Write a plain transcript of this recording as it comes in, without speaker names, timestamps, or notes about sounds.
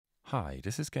Hi,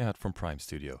 this is Gerhard from Prime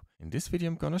Studio. In this video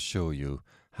I'm gonna show you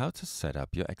how to set up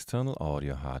your external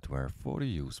audio hardware for the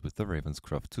use with the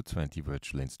Ravenscroft 220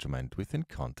 virtual instrument within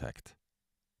Contact.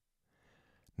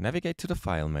 Navigate to the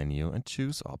File menu and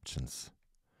choose Options.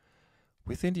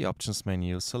 Within the Options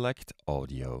menu, select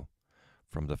Audio.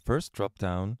 From the first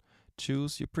drop-down,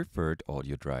 choose your preferred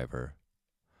audio driver.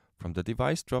 From the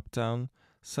Device drop-down,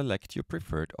 select your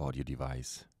preferred audio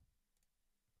device.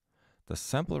 The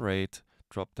Sample Rate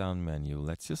drop-down menu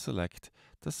lets you select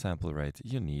the sample rate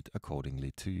you need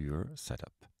accordingly to your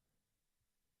setup.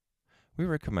 We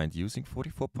recommend using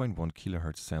 44.1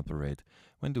 kHz sample rate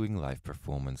when doing live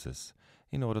performances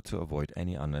in order to avoid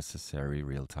any unnecessary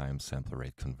real-time sample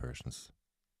rate conversions.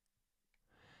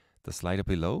 The slider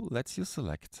below lets you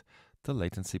select the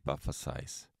latency buffer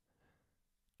size.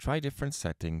 Try different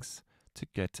settings to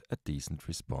get a decent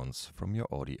response from your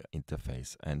audio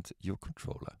interface and your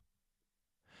controller.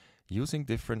 Using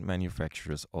different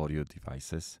manufacturers' audio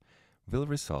devices will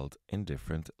result in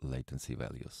different latency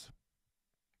values.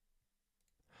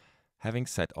 Having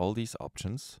set all these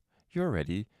options, you are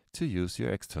ready to use your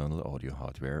external audio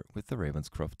hardware with the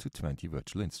Ravenscroft 220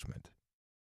 virtual instrument.